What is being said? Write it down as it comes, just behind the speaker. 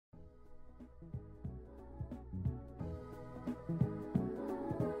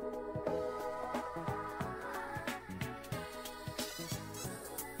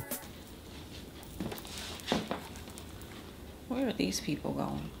Where are these people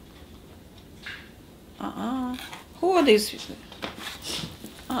going? Who are these people?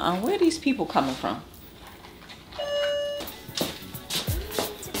 Where are these people coming from?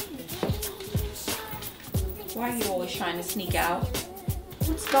 Why are you always trying to sneak out?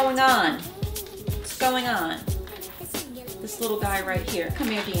 What's going on? What's going on? This little guy right here. Come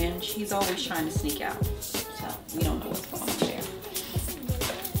here, Dean. He's always trying to sneak out. So we don't know what's going on there.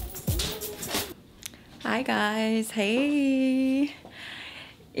 Hi guys. Hey.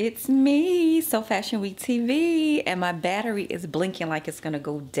 It's me, So Fashion Week TV, and my battery is blinking like it's gonna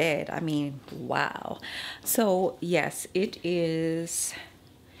go dead. I mean, wow. So yes, it is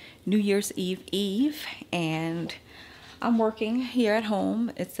New Year's Eve, and I'm working here at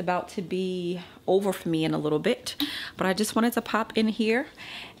home. It's about to be over for me in a little bit, but I just wanted to pop in here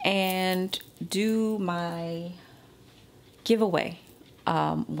and do my giveaway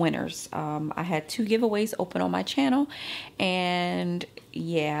winners. I had 2 giveaways open on my channel, and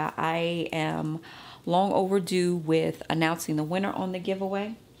yeah, I am long overdue with announcing the winner on the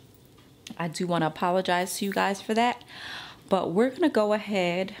giveaway. I do want to apologize to you guys for that, but we're gonna go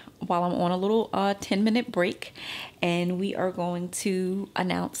ahead while I'm on a little 10-minute break, and we are going to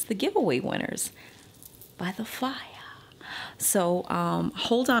announce the giveaway winners by the fire. So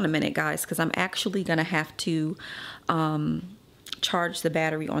hold on a minute, guys, because I'm actually gonna have to charge the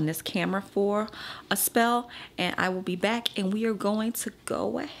battery on this camera for a spell, and I will be back, and we are going to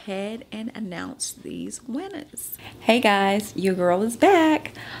go ahead and announce these winners. Hey guys, your girl is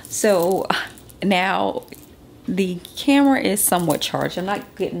back. So now the camera is somewhat charged. I'm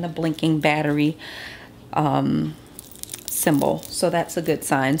not getting the blinking battery symbol, so that's a good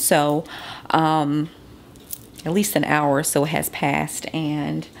sign. So at least an hour or so has passed,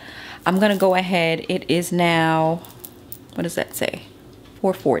 and I'm gonna go ahead. It is now, what does that say?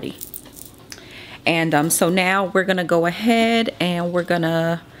 4:40. And so now we're gonna go ahead and we're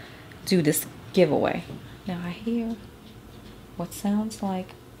gonna do this giveaway. Now I hear what sounds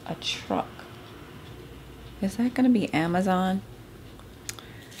like a truck. Is that gonna be Amazon?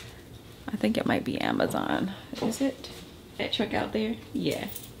 I think it might be Amazon. Is it? That truck out there? Yeah,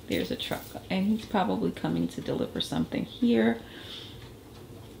 there's a truck, and he's probably coming to deliver something here,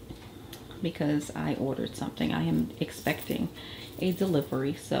 because I ordered something. I am expecting a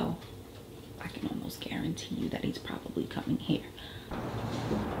delivery, so I can almost guarantee you that he's probably coming here.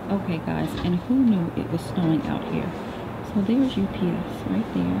 Okay guys, and who knew it was snowing out here? So there's UPS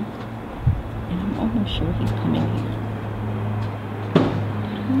right there, and I'm almost sure he's coming here.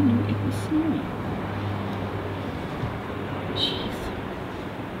 But who knew it was snowing? Jeez.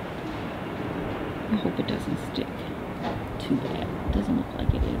 I hope it doesn't stick. Too bad. It doesn't look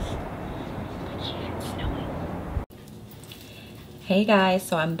like it is. Yeah, it's snowing. Hey guys,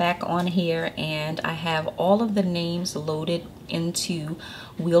 so I'm back on here, and I have all of the names loaded into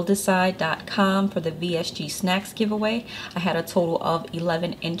we'll-decide.com for the VSG snacks giveaway. I had a total of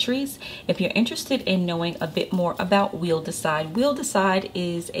 11 entries. If you're interested in knowing a bit more about We'll Decide, We'll Decide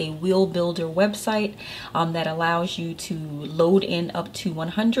is a wheel builder website that allows you to load in up to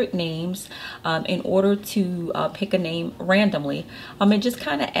 100 names in order to pick a name randomly. It just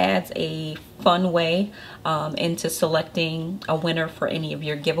kind of adds a fun way into selecting a winner for any of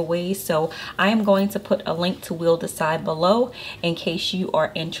your giveaways. So I am going to put a link to We'll Decide below in case you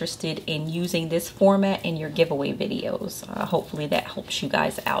are interested in using this format in your giveaway videos. Hopefully that helps you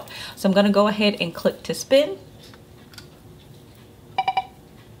guys out. So I'm going to go ahead and click to spin.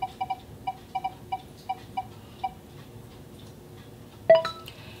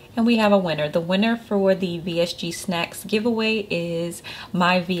 And we have a winner. The winner for the VSG Snacks giveaway is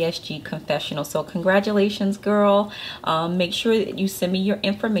my VSG Confessional. So congratulations, girl. Make sure that you send me your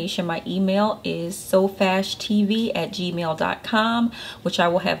information. My email is sofashtv@gmail.com, which I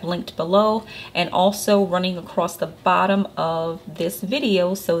will have linked below, and also running across the bottom of this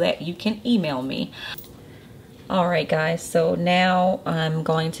video so that you can email me. Alright guys, so now I'm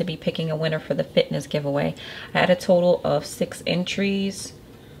going to be picking a winner for the fitness giveaway. I had a total of 6 entries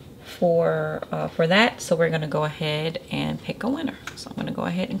for that, so we're gonna go ahead and pick a winner. So I'm gonna go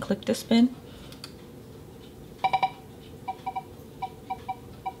ahead and click the spin.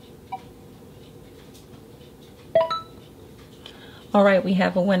 All right, we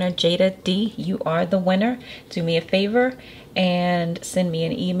have a winner, Jayda D. You are the winner. Do me a favor and send me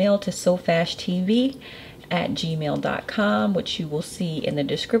an email to sofashtv@gmail.com, which you will see in the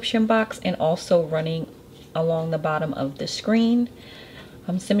description box and also running along the bottom of the screen.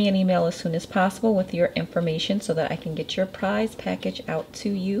 Send me an email as soon as possible with your information so that I can get your prize package out to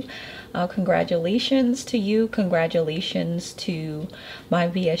you. Congratulations to you. Congratulations to my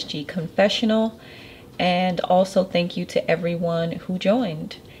VSG Confessional. And also thank you to everyone who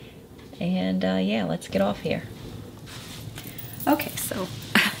joined. And yeah, let's get off here. Okay, so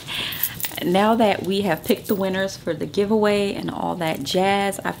now that we have picked the winners for the giveaway and all that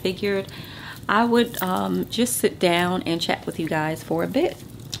jazz, I figured I would just sit down and chat with you guys for a bit.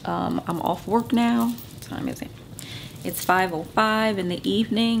 I'm off work now. What time is it? It's 5:05 in the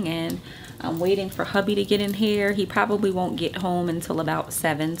evening, and I'm waiting for hubby to get in here. He probably won't get home until about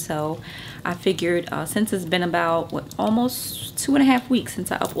 7, so I figured since it's been about almost 2.5 weeks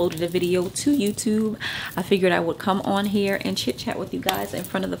since I uploaded a video to YouTube, I figured I would come on here and chit chat with you guys in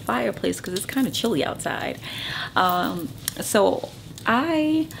front of the fireplace because it's kind of chilly outside. So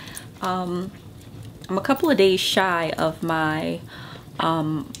I'm a couple of days shy of my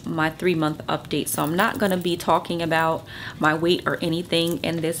 3-month update, so I'm not going to be talking about my weight or anything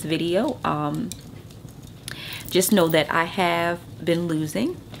in this video. Just know that I have been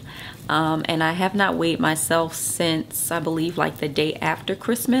losing, and I have not weighed myself since I believe like the day after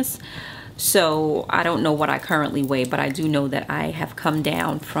Christmas. So I don't know what I currently weigh, but I do know that I have come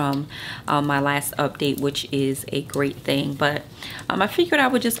down from my last update, which is a great thing. But I figured I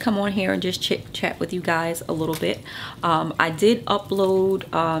would just come on here and just chit chat with you guys a little bit. I did upload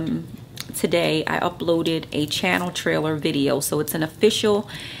today. I uploaded a channel trailer video, so it's an official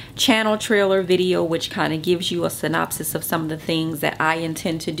channel trailer video which kind of gives you a synopsis of some of the things that I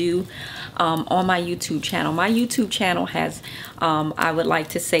intend to do on my YouTube channel. My YouTube channel has I would like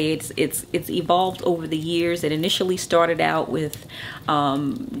to say it's evolved over the years. It initially started out with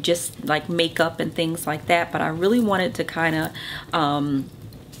just like makeup and things like that, but I really wanted to kind of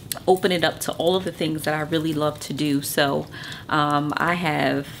open it up to all of the things that I really love to do. So I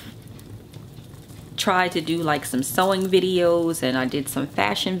have tried to do like some sewing videos, and I did some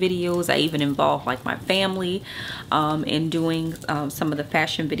fashion videos. I even involved like my family in doing some of the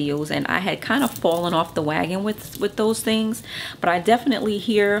fashion videos, and I had kind of fallen off the wagon with those things. But I definitely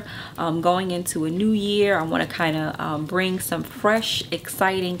here going into a new year, I want to kind of bring some fresh,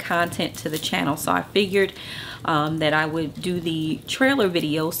 exciting content to the channel. So I figured that I would do the trailer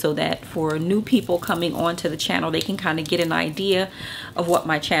video so that for new people coming onto the channel, they can kind of get an idea of what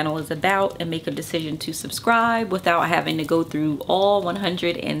my channel is about and make a decision to subscribe without having to go through all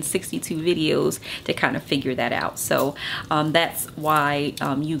 162 videos to kind of figure that out. So that's why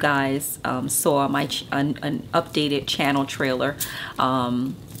you guys saw my an updated channel trailer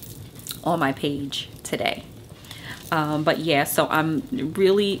on my page today. But yeah, so I'm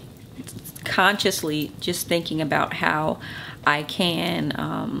really consciously just thinking about how I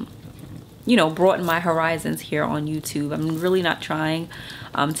can you know, broaden my horizons here on YouTube. I'm really not trying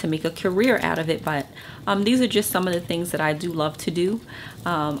to make a career out of it, but these are just some of the things that I do love to do.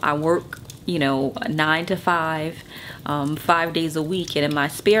 I work, you know, 9 to 5, 5 days a week, and in my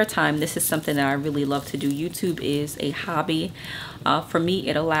spare time, this is something that I really love to do. YouTube is a hobby. For me,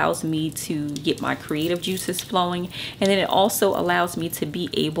 it allows me to get my creative juices flowing, and then it also allows me to be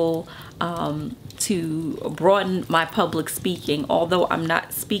able to broaden my public speaking. Although I'm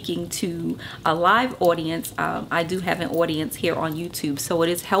not speaking to a live audience, I do have an audience here on YouTube, so it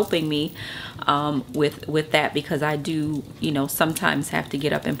is helping me with that, because I do, you know, sometimes have to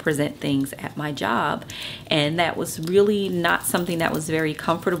get up and present things at my job, and that was really not something that was very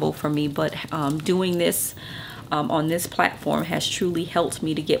comfortable for me. But doing this on this platform has truly helped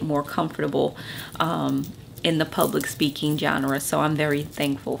me to get more comfortable in the public speaking genre, so I'm very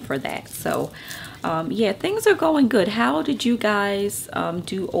thankful for that. So yeah, things are going good. How did you guys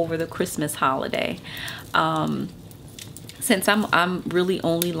do over the Christmas holiday? Since I'm really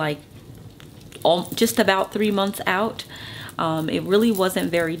only like just about 3 months out, it really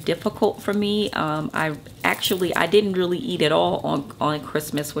wasn't very difficult for me. I didn't really eat at all on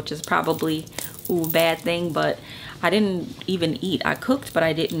Christmas, which is probably a bad thing, but I didn't even eat. I cooked, but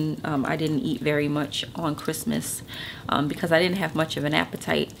I didn't eat very much on Christmas because I didn't have much of an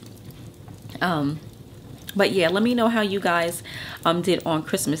appetite. But yeah, let me know how you guys did on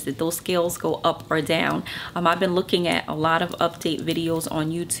Christmas. Did those scales go up or down? I've been looking at a lot of update videos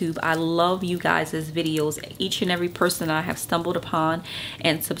on YouTube. I love you guys' videos. Each and every person I have stumbled upon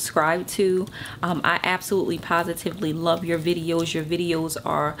and subscribed to, I absolutely positively love your videos. Your videos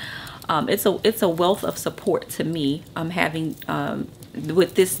are it's a wealth of support to me. I'm having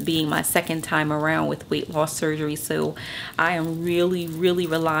with this being my second time around with weight loss surgery, so I am really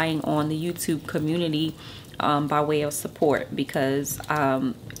relying on the YouTube community by way of support, because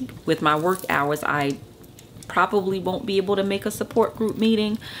with my work hours, I probably won't be able to make a support group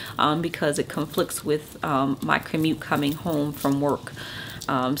meeting because it conflicts with my commute coming home from work.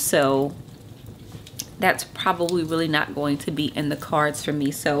 So that's probably really not going to be in the cards for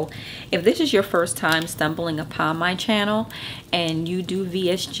me. So if this is your first time stumbling upon my channel and you do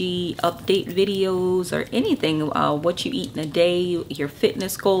VSG update videos or anything, what you eat in a day, your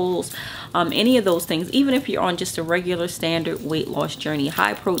fitness goals, any of those things, even if you're on just a regular standard weight loss journey,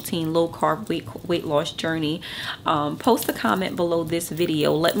 high protein, low carb weight loss journey, post a comment below this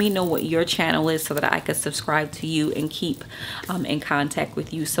video. Let me know what your channel is so that I can subscribe to you and keep in contact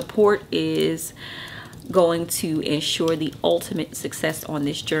with you. Support is going to ensure the ultimate success on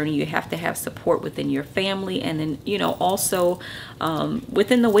this journey. You have to have support within your family, and then, you know, also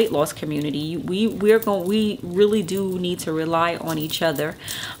within the weight loss community. We really do need to rely on each other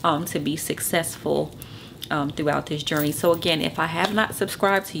to be successful throughout this journey. So again, if I have not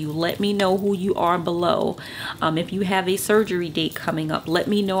subscribed to you, let me know who you are below. If you have a surgery date coming up, let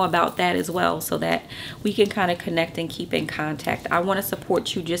me know about that as well, so that we can kind of connect and keep in contact. I want to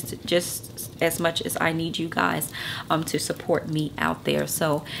support you just as much as I need you guys to support me out there.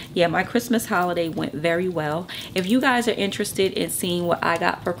 So yeah, my Christmas holiday went very well. If you guys are interested in seeing what I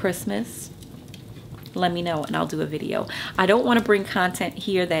got for Christmas, let me know and I'll do a video. I don't want to bring content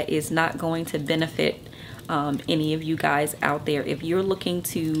here that is not going to benefit any of you guys out there. If you're looking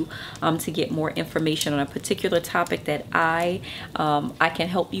to get more information on a particular topic that I can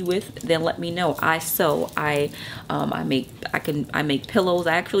help you with, then let me know. I sew, I make pillows.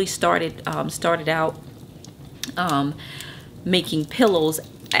 I actually started out making pillows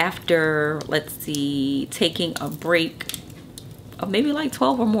after, let's see, taking a break of maybe like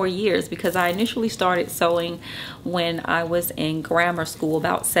 12 or more years, because I initially started sewing when I was in grammar school,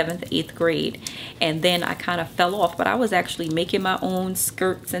 about 7th, 8th grade, and then I kind of fell off. But I was actually making my own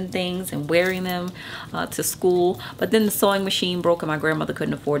skirts and things and wearing them to school. But then the sewing machine broke and my grandmother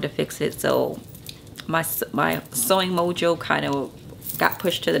couldn't afford to fix it, so my sewing mojo kind of got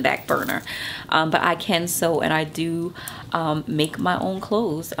pushed to the back burner. But I can sew, and I do make my own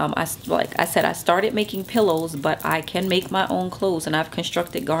clothes. Like I said, I started making pillows, but I can make my own clothes, and I've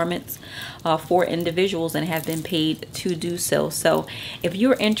constructed garments for individuals and have been paid to do so. So if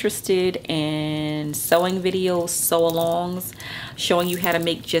you're interested in sewing videos, sew-alongs, showing you how to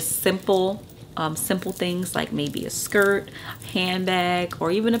make just simple things like maybe a skirt, handbag,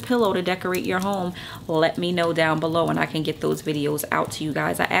 or even a pillow to decorate your home, let me know down below and I can get those videos out to you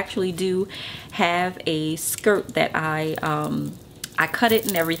guys. I actually do have a skirt that I cut it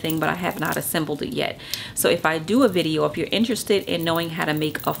and everything, but I have not assembled it yet. So if I do a video, if you're interested in knowing how to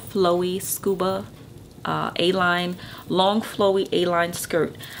make a flowy scuba A-line, long flowy A-line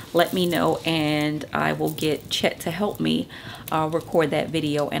skirt, let me know and I will get Chet to help me record that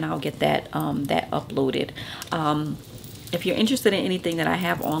video, and I'll get that that uploaded. If you're interested in anything that I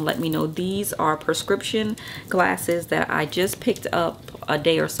have on, let me know. These are prescription glasses that I just picked up a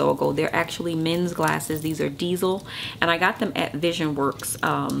day or so ago. They're actually men's glasses. These are diesel, and I got them at Vision Works.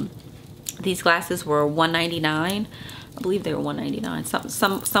 These glasses were $1.99. I believe they were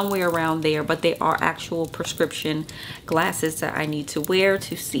 $1.99, somewhere around there, but they are actual prescription glasses that I need to wear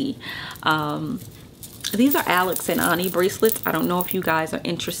to see. These are Alex and Ani bracelets. I don't know if you guys are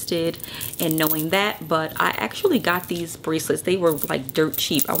interested in knowing that, but I actually got these bracelets. They were like dirt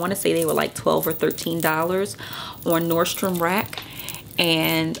cheap. I want to say they were like $12 or $13 on Nordstrom Rack,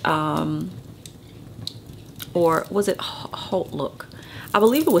 and or was it Holt Look? I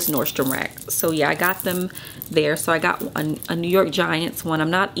believe it was Nordstrom Rack. So yeah, I got them there. So I got a New York Giants one.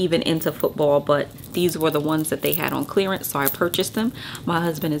 I'm not even into football, but these were the ones that they had on clearance, so I purchased them. My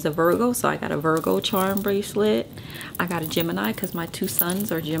husband is a Virgo, so I got a Virgo charm bracelet. I got a Gemini because my 2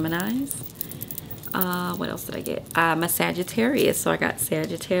 sons are Geminis. What else did I get? I'm a Sagittarius, so I got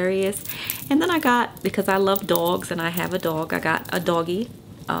Sagittarius. And then I got, because I love dogs and I have a dog, I got a doggy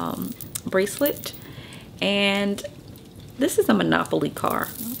bracelet. And this is a Monopoly car.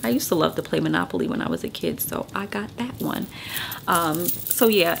 I used to love to play Monopoly when I was a kid, so I got that one. So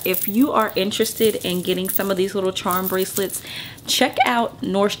yeah, if you are interested in getting some of these little charm bracelets, check out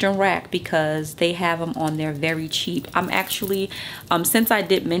Nordstrom Rack because they have them on there very cheap. I'm actually, since I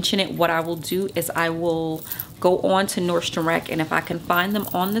did mention it, what I will do is I will go on to Nordstrom Rack, and if I can find them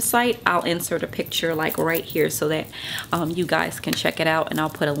on the site, I'll insert a picture like right here so that you guys can check it out, and I'll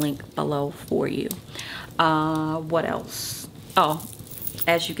put a link below for you. What else? Oh,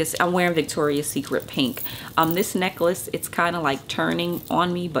 as you can see, I'm wearing Victoria's Secret pink. This necklace, it's kind of like turning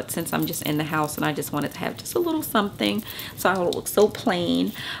on me, but since I'm just in the house and I just wanted to have just a little something, so I don't look so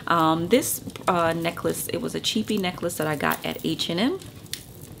plain. This necklace, it was a cheapy necklace that I got at H&M.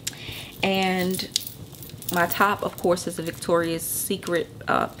 And my top, of course, is a Victoria's Secret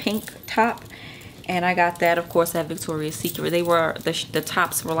pink top. And I got that, of course, at Victoria's Secret. They were, the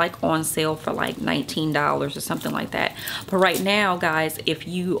tops were like on sale for like $19 or something like that. But right now, guys, if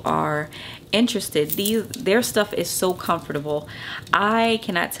you are interested, their stuff is so comfortable. I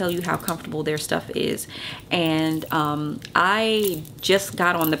cannot tell you how comfortable their stuff is. And I just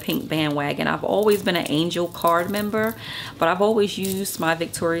got on the pink bandwagon. I've always been an Angel card member, but I've always used my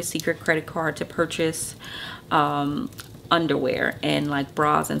Victoria's Secret credit card to purchase underwear and like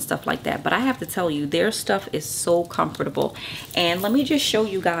bras and stuff like that. But I have to tell you, their stuff is so comfortable. And let me just show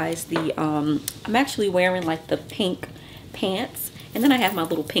you guys the I'm actually wearing like the pink pants, and then I have my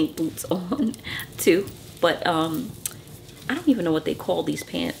little pink boots on too. But I don't even know what they call these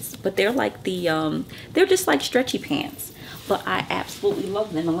pants, but they're like the they're just like stretchy pants, but I absolutely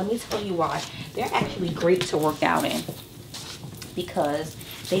love them. And let me tell you why. They're actually great to work out in because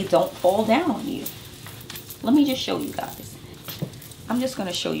they don't fall down on you. Let me just show you guys. I'm just going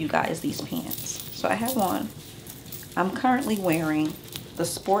to show you guys these pants. So I have on, I'm currently wearing the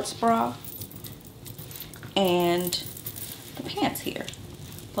sports bra and the pants here.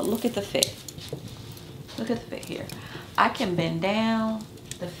 But look at the fit. Look at the fit here. I can bend down.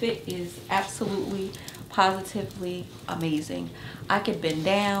 The fit is absolutely, positively amazing. I can bend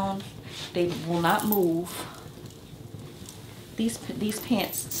down. They will not move. These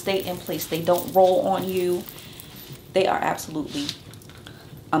pants stay in place. They don't roll on you. They are absolutely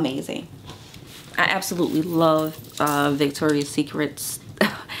amazing. I absolutely love Victoria's Secret's,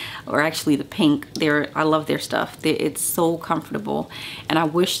 or actually the pink. I love their stuff. It's so comfortable, and I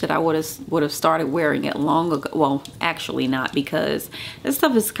wish that I would have started wearing it long ago. Well, actually not, because this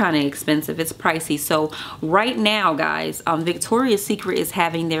stuff is kind of expensive. It's pricey. So right now, guys, Victoria's Secret is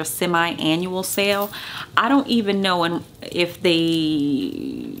having their semi-annual sale. I don't even know if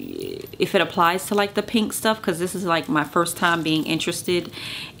it applies to like the pink stuff, because this is like my first time being interested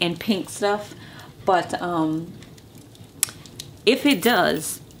in pink stuff. But if it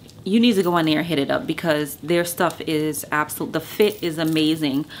does, you need to go in there and hit it up, because their stuff is absolute. The fit is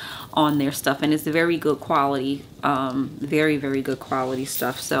amazing on their stuff, and it's very good quality. Very, very good quality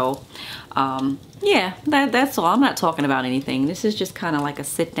stuff. So yeah, that's all. I'm not talking about anything. This is just kind of like a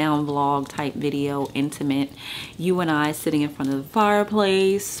sit down vlog type video, intimate. You and I sitting in front of the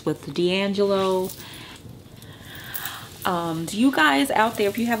fireplace with D'Angelo. Do you guys out there,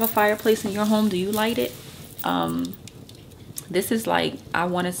 if you have a fireplace in your home, do you light it? This is like, I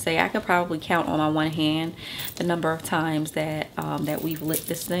want to say I could probably count on my one hand the number of times that that we've lit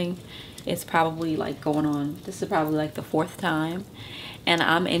this thing. It's probably like going on, this is probably like the 4th time, and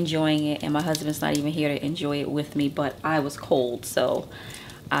I'm enjoying it, and my husband's not even here to enjoy it with me, but I was cold, so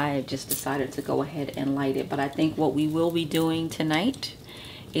I just decided to go ahead and light it. But I think what we will be doing tonight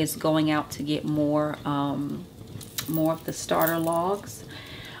is going out to get more of the starter logs,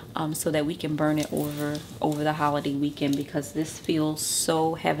 so that we can burn it over the holiday weekend, because this feels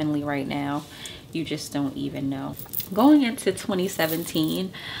so heavenly right now. You just don't even know. Going into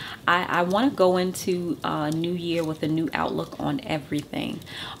 2017, I want to go into a new year with a new outlook on everything,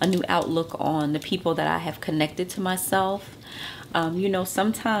 a new outlook on the people that I have connected to myself. You know,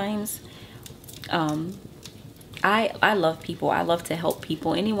 sometimes I love people. I love to help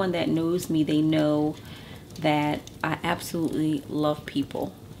people. Anyone that knows me, they know that I absolutely love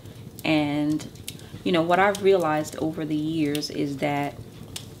people. And you know what I've realized over the years is that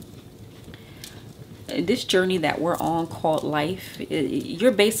this journey that we're on called life,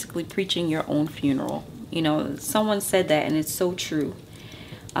 you're basically preaching your own funeral. You know, someone said that, and it's so true.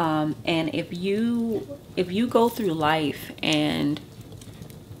 And if you go through life and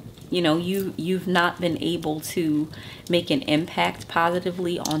you know you've not been able to make an impact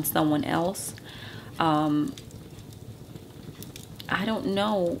positively on someone else, I don't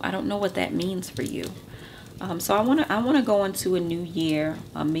know what that means for you. So I want to go into a new year,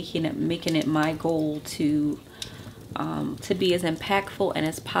 making it my goal to be as impactful and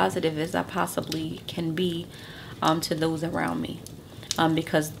as positive as I possibly can be to those around me,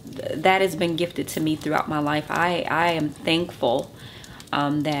 because that has been gifted to me throughout my life. I am thankful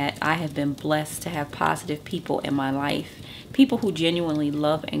that I have been blessed to have positive people in my life, people who genuinely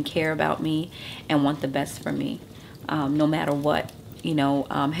love and care about me and want the best for me, no matter what. You know,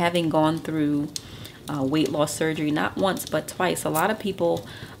 having gone through weight loss surgery, not once but twice, a lot of people,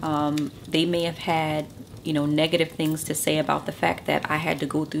 they may have had, you know, negative things to say about the fact that I had to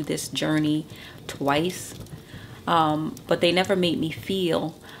go through this journey twice, but they never made me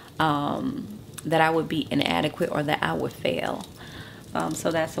feel that I would be inadequate or that I would fail. So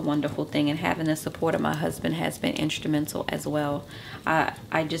that's a wonderful thing, and having the support of my husband has been instrumental as well. I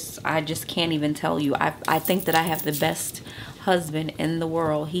just can't even tell you. I think that I have the best husband in the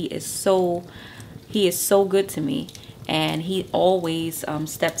world. He is so he is so good to me, and he always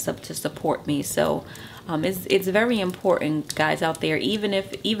steps up to support me. So it's very important, guys out there, even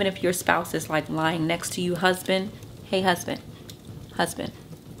if your spouse is like lying next to you. Husband, hey husband,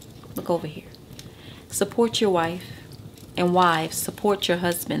 look over here. Support your wife. And wives, support your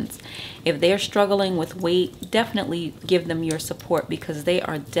husbands. If they're struggling with weight, definitely give them your support, because they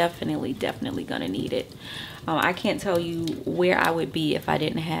are definitely gonna need it. I can't tell you where I would be if I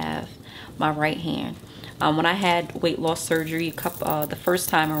didn't have my right hand. When I had weight loss surgery the first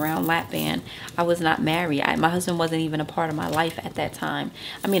time around, lap band, I was not married. My husband wasn't even a part of my life at that time.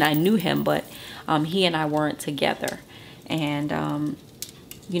 I mean, I knew him, but he and I weren't together. And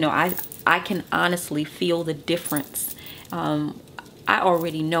you know, I can honestly feel the difference. I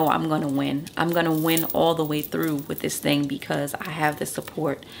already know I'm gonna win. I'm gonna win all the way through with this thing, because I have the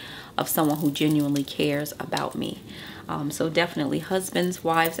support of someone who genuinely cares about me. So definitely, husbands,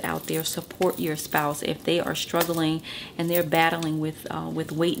 wives out there, support your spouse. If they are struggling and they're battling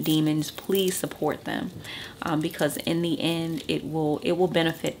with weight demons, please support them, because in the end, it will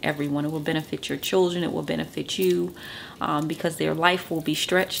benefit everyone. It will benefit your children. It will benefit you, because their life will be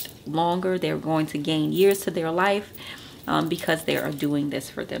stretched longer. They're going to gain years to their life, because they are doing this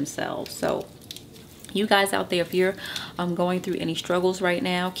for themselves. So you guys out there, if you're going through any struggles right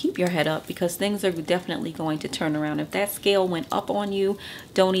now, keep your head up, because things are definitely going to turn around. If that scale went up on you,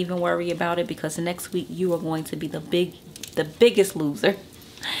 don't even worry about it, because next week you are going to be the biggest loser.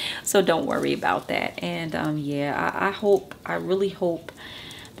 So don't worry about that. And yeah, I really hope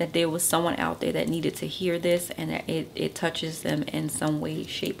that there was someone out there that needed to hear this, and that it touches them in some way,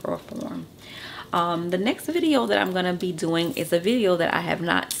 shape, or form. The next video that I'm going to be doing is a video that I have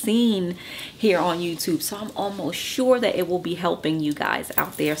not seen here on YouTube. So I'm almost sure that it will be helping you guys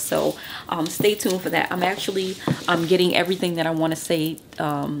out there. So stay tuned for that. I'm actually getting everything that I want to say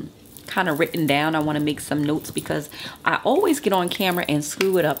kind of written down. I want to make some notes, because I always get on camera and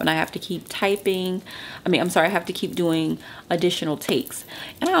screw it up, and I have to keep typing. I'm sorry, I have to keep doing additional takes.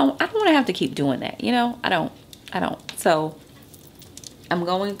 And I don't want to have to keep doing that. You know, I don't. So I'm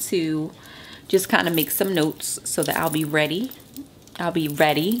going to just kind of make some notes so that I'll be ready,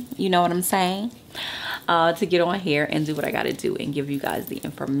 you know what I'm saying, to get on here and do what I got to do and give you guys the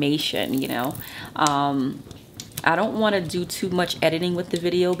information, you know. I don't want to do too much editing with the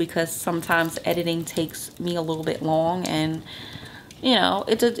video, because sometimes editing takes me a little bit long, and you know,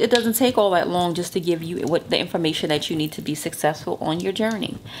 it doesn't take all that long just to give you the information that you need to be successful on your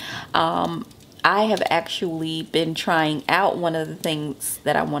journey. I have actually been trying out one of the things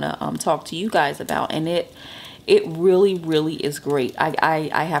that I want to talk to you guys about, and it really is great.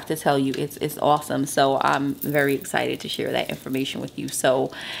 I have to tell you, it's awesome. So I'm very excited to share that information with you.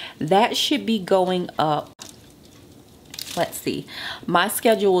 So that should be going up. Let's see. My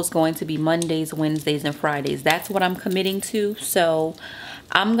schedule is going to be Mondays, Wednesdays, and Fridays. That's what I'm committing to. So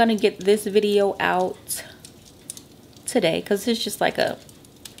I'm going to get this video out today, because it's just like a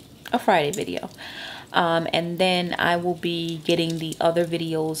Friday video, and then I will be getting the other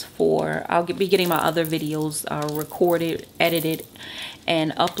videos I'll be getting my other videos recorded, edited,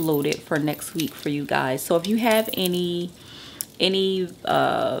 and uploaded for next week for you guys. So if you have any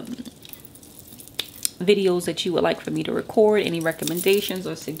videos that you would like for me to record, any recommendations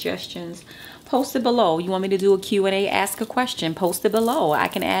or suggestions, post it below. You want me to do a Q&A, ask a question, post it below. I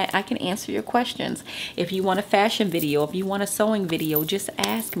can answer your questions. If you want a fashion video, if you want a sewing video, just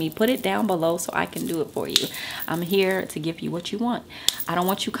ask me. Put it down below so I can do it for you. I'm here to give you what you want. I don't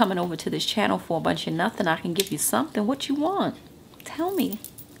want you coming over to this channel for a bunch of nothing. I can give you something. What you want? Tell me.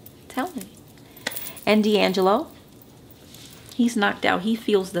 And D'Angelo, he's knocked out. He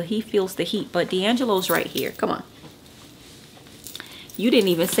feels the heat, but D'Angelo's right here. Come on. You didn't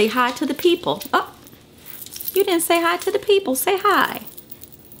even say hi to the people. Oh, you didn't say hi to the people. Say hi.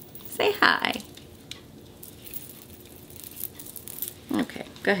 Say hi. Okay,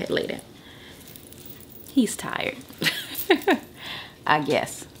 go ahead, lay down. He's tired. I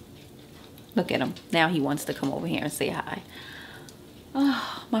guess. Look at him. Now he wants to come over here and say hi.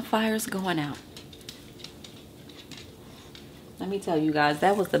 Oh, my fire's going out. Let me tell you guys,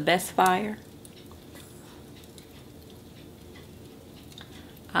 that was the best fire.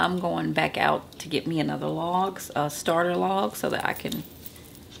 I'm going back out to get me another starter log, so that I can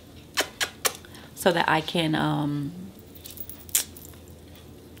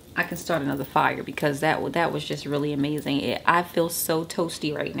start another fire, because that was just really amazing. I feel so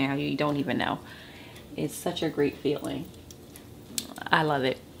toasty right now. You don't even know. It's such a great feeling. I love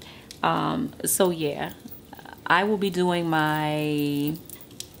it. So yeah, I will be doing I'll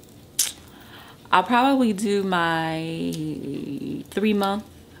probably do my 3-month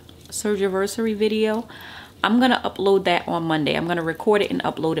surgiversary video. I'm gonna upload that on Monday. I'm gonna record it and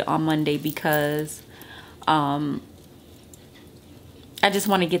upload it on Monday because I just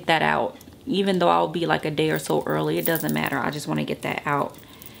want to get that out. Even though I'll be like a day or so early, it doesn't matter. I just want to get that out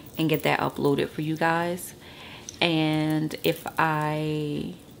and get that uploaded for you guys. And if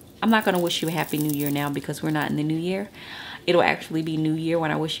I'm not gonna wish you a happy new year now because we're not in the new year. It'll actually be New Year when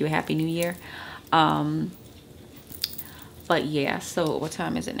I wish you a happy new year. But yeah, so what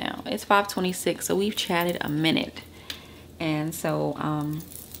time is it now? It's 5:26, so we've chatted a minute. And so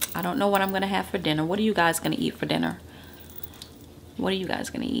I don't know what I'm gonna have for dinner. What are you guys gonna eat for dinner? What are you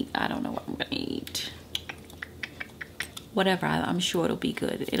guys gonna eat? I don't know what I'm gonna eat. Whatever, I'm sure it'll be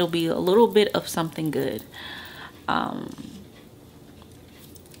good. It'll be a little bit of something good.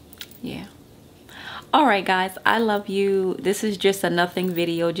 Yeah. All right, guys, I love you. This is just a nothing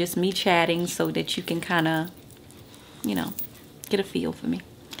video, just me chatting so that you can kind of, you know, get a feel for me.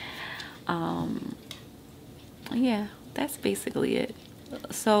 Yeah, that's basically it.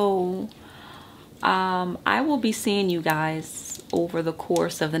 So I will be seeing you guys over the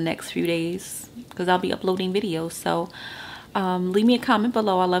course of the next few days because I'll be uploading videos. So leave me a comment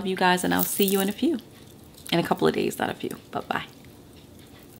below. I love you guys, and I'll see you in a couple of days, not a few. Bye-bye.